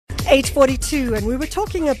8:42, and we were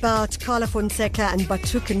talking about Carla Fonseca and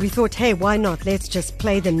Batuk, and we thought, hey, why not? Let's just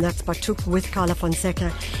play them. That's Batuk with Carla Fonseca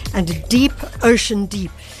and Deep Ocean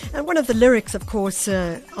Deep. And one of the lyrics, of course,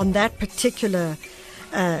 on that particular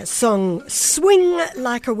song, swing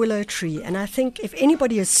like a willow tree. And I think if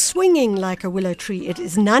anybody is swinging like a willow tree, it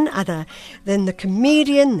is none other than the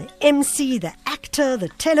comedian, the MC, the actor, the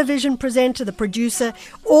television presenter, the producer,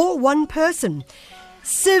 or one person.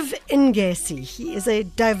 Siv Ngesi. He is a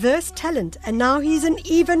diverse talent, and now he's an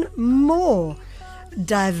even more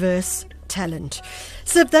diverse talent.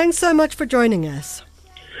 Siv, thanks so much for joining us.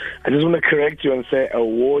 I just want to correct you and say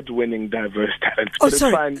award-winning diverse talent. But it's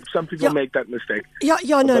fine. Some people make that mistake. No.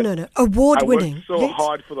 Award-winning. I worked so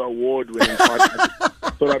hard for the award-winning part. I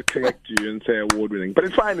thought I'd correct you and say award-winning. But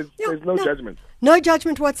it's fine. There's no judgment. No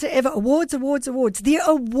judgment whatsoever. Awards. The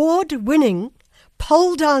award-winning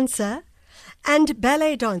pole dancer and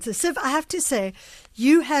ballet dancer. Siv, I have to say,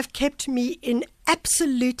 you have kept me in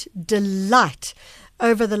absolute delight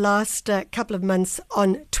over the last couple of months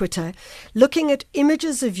on Twitter. Looking at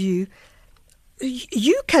images of you,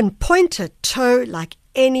 you can point a toe like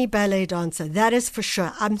any ballet dancer. That is for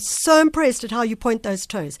sure. I'm so impressed at how you point those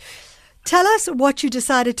toes. Tell us what you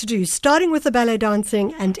decided to do, starting with the ballet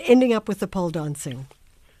dancing and ending up with the pole dancing.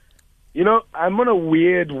 You know, I'm on a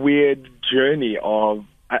weird journey of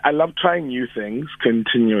I love trying new things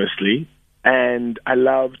continuously, and I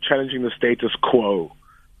love challenging the status quo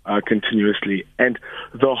continuously. And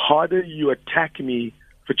the harder you attack me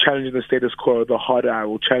for challenging the status quo, the harder I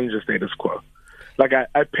will challenge the status quo. Like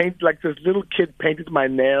I paint, like this little kid painted my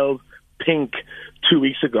nails pink 2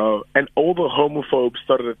 weeks ago, and all the homophobes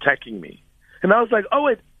started attacking me. And I was like,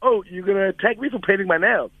 you're going to attack me for painting my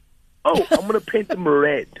nails? Oh, I'm going to paint them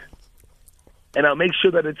red. And I'll make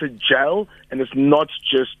sure that it's a gel and it's not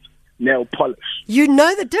just nail polish. You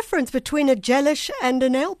know the difference between a gelish and a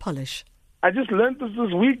nail polish. I just learned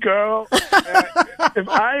this week, girl. If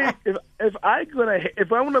I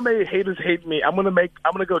want to make haters hate me, I'm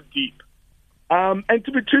gonna go deep. And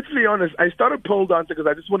to be truthfully honest, I started pole dancing because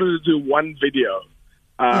I just wanted to do one video,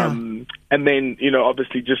 and then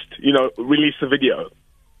obviously just release the video,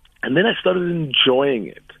 and then I started enjoying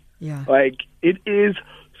it. Yeah, like it is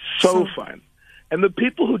so fun. And the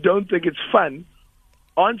people who don't think it's fun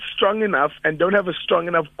aren't strong enough and don't have a strong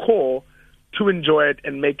enough core to enjoy it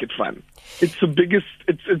and make it fun. It's the biggest,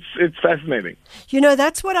 it's fascinating.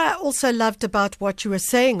 That's what I also loved about what you were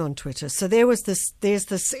saying on Twitter. So there's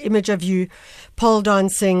this image of you pole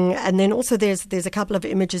dancing, and then also there's a couple of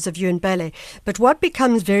images of you in ballet. But what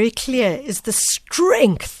becomes very clear is the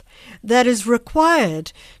strength that is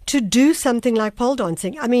required to do something like pole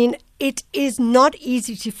dancing. I mean, it is not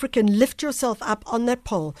easy to freaking lift yourself up on that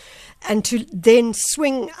pole and to then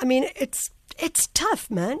swing. I mean, it's tough,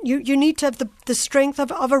 man. You need to have the strength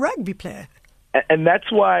of a rugby player. And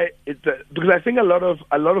that's why because I think a lot of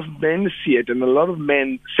men see it, and a lot of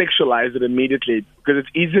men sexualize it immediately because it's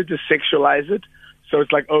easier to sexualize it. So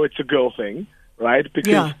it's like, it's a girl thing, right?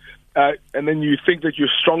 Because and then you think that you're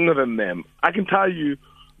stronger than them. I can tell you,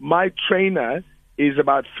 my trainer is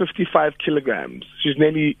about 55 kilograms. She's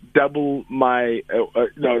nearly double my,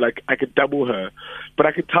 I could double her. But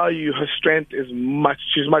I could tell you her strength is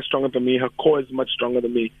she's much stronger than me. Her core is much stronger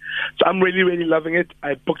than me. So I'm really, really loving it.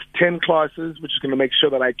 I booked 10 classes, which is going to make sure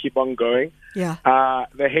that I keep on going. Yeah.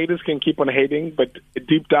 The haters can keep on hating, but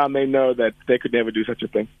deep down they know that they could never do such a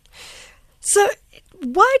thing. So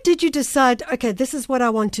why did you decide, okay, this is what I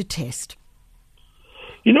want to test?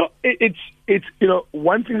 It's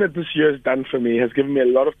one thing that this year has done for me has given me a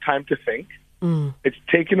lot of time to think. It's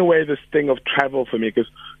taken away this thing of travel for me, because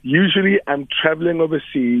usually I'm traveling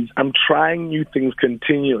overseas. I'm trying new things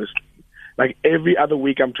continuously. Like every other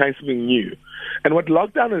week I'm trying something new. And what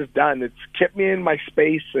lockdown has done, it's kept me in my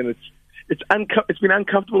space, and it's been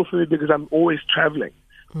uncomfortable for me because I'm always traveling.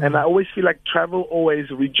 And I always feel like travel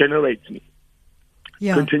always regenerates me.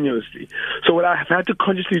 Yeah. Continuously. So what I've had to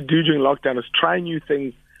consciously do during lockdown is try new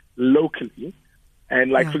things locally.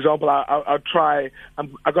 And for example, I'll try,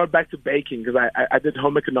 I got back to baking because I did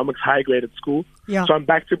home economics high grade at school. Yeah. So I'm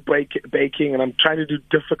back to baking, and I'm trying to do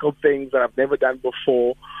difficult things that I've never done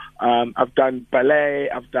before. I've done ballet,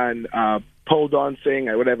 I've done pole dancing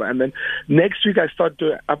and whatever. And then next week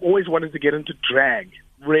I've always wanted to get into drag.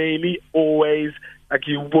 Really, always. Like,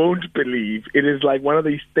 you won't believe. It is like one of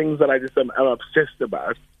these things that I'm obsessed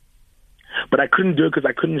about. But I couldn't do it because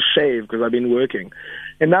I couldn't shave because I've been working.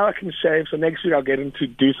 And now I can shave, so next week I'll get into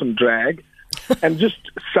do some drag and just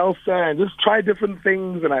salsa and just try different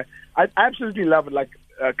things. And I absolutely love it. Like,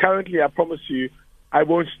 currently, I promise you, I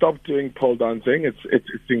won't stop doing pole dancing.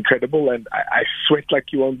 It's incredible, and I sweat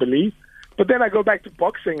like you won't believe. But then I go back to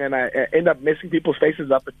boxing, and I end up messing people's faces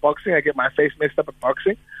up at boxing. I get my face messed up at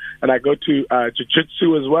boxing, and I go to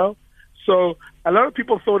jiu-jitsu as well. So a lot of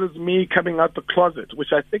people thought it was me coming out the closet,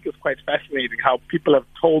 which I think is quite fascinating, how people have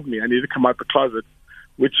told me I need to come out the closet,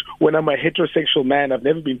 which when I'm a heterosexual man, I've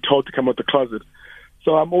never been told to come out the closet.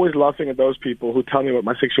 So I'm always laughing at those people who tell me what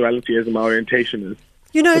my sexuality is and my orientation is.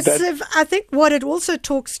 You know, Siv, I think what it also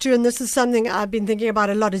talks to, and this is something I've been thinking about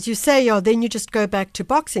a lot, is you say, then you just go back to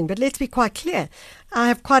boxing. But let's be quite clear. I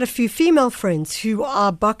have quite a few female friends who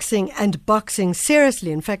are boxing and boxing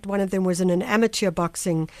seriously. In fact, one of them was in an amateur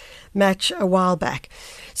boxing match a while back.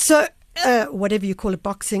 So whatever you call it,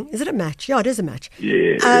 boxing, is it a match? Yeah, it is a match.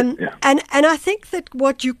 Yeah. And I think that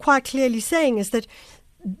what you're quite clearly saying is that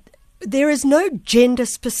there is no gender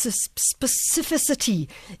specificity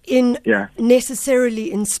in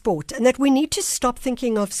necessarily in sport, and that we need to stop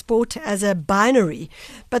thinking of sport as a binary,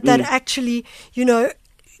 but that actually,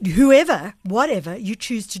 whatever you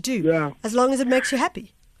choose to do, as long as it makes you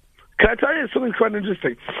happy. Can I tell you something quite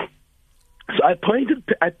interesting? So I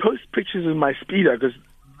post pictures in my speedo because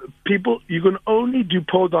you can only do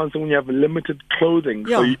pole dancing when you have limited clothing.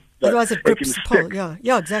 Yeah, so otherwise it grips the pole.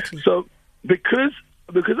 Yeah, exactly. So because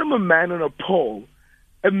I'm a man on a pole,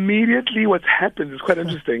 immediately what happens is quite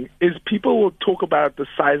interesting, is people will talk about the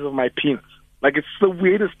size of my penis. Like, it's the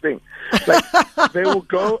weirdest thing. Like, they will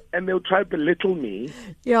go and they'll try to belittle me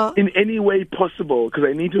in any way possible because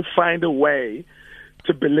I need to find a way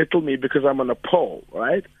to belittle me because I'm on a pole,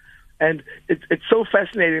 right? And it's so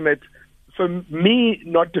fascinating that for me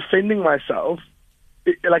not defending myself,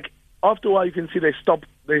 after a while you can see they stop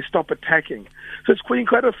attacking. So it's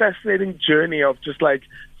quite a fascinating journey of just like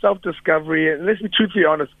self-discovery. And let's be truthfully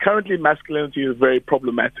honest, currently masculinity is very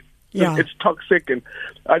problematic. Yeah. It's toxic, and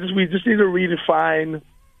we just need to redefine,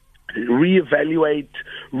 reevaluate,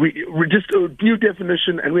 just a new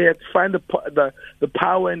definition, and we have to find the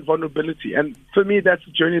power and vulnerability. And for me, that's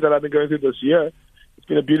the journey that I've been going through this year. It's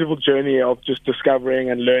been a beautiful journey of just discovering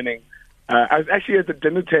and learning. I was actually at the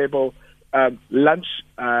dinner table, lunch,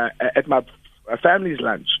 at my family's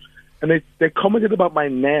lunch, and they commented about my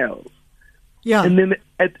nails. Yeah. And then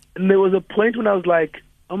there was a point when I was like,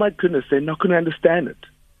 oh my goodness, they're not going to understand it.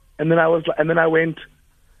 And then I went,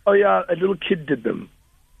 oh yeah, a little kid did them.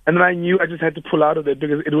 And then I knew I just had to pull out of it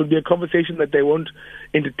because it would be a conversation that they won't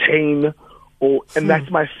entertain, and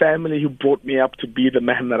that's my family who brought me up to be the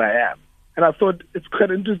man that I am. And I thought it's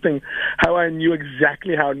quite interesting how I knew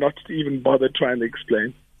exactly how not to even bother trying to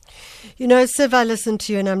explain. You know, Siv, I listened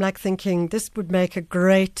to you and I'm like thinking this would make a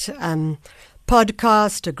great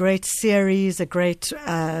podcast, a great series, a great...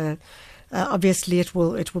 obviously, it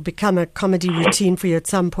will become a comedy routine for you at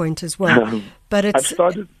some point as well. But it's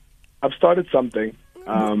I've started something.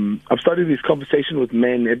 I've started these conversations with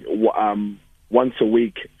men once a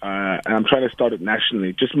week, and I'm trying to start it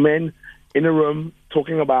nationally. Just men in a room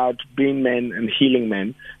talking about being men and healing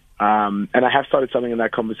men. And I have started something in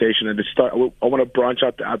that conversation, and I want to branch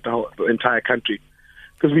out the entire country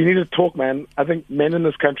because we need to talk, man. I think men in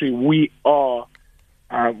this country, we are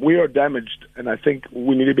damaged, and I think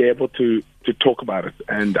we need to be able to talk about it.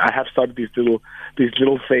 And I have started these little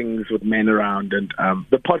things with men around, and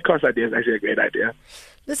the podcast idea is actually a great idea.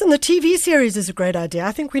 Listen, the TV series is a great idea.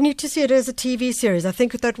 I think we need to see it as a TV series. I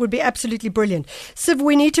think that would be absolutely brilliant. Siv,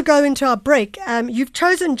 we need to go into our break. You've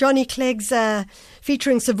chosen Johnny Clegg's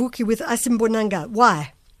featuring Savuki with Asimbonanga.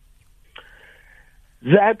 Why?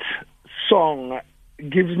 That song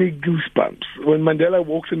gives me goosebumps. When Mandela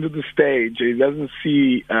walks into the stage, he doesn't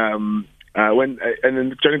see and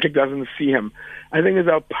then Johnny Clegg doesn't see him. I think it's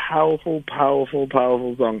a powerful, powerful,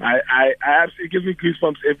 powerful song. I absolutely, it gives me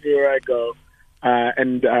goosebumps everywhere I go. I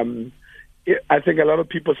think a lot of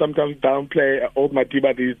people sometimes downplay old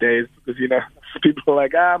Madiba these days because people are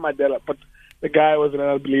like Mandela, but the guy was an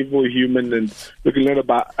unbelievable human, and we can learn a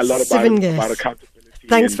lot about accountability.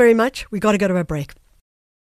 Thanks very much. We got to go to a break.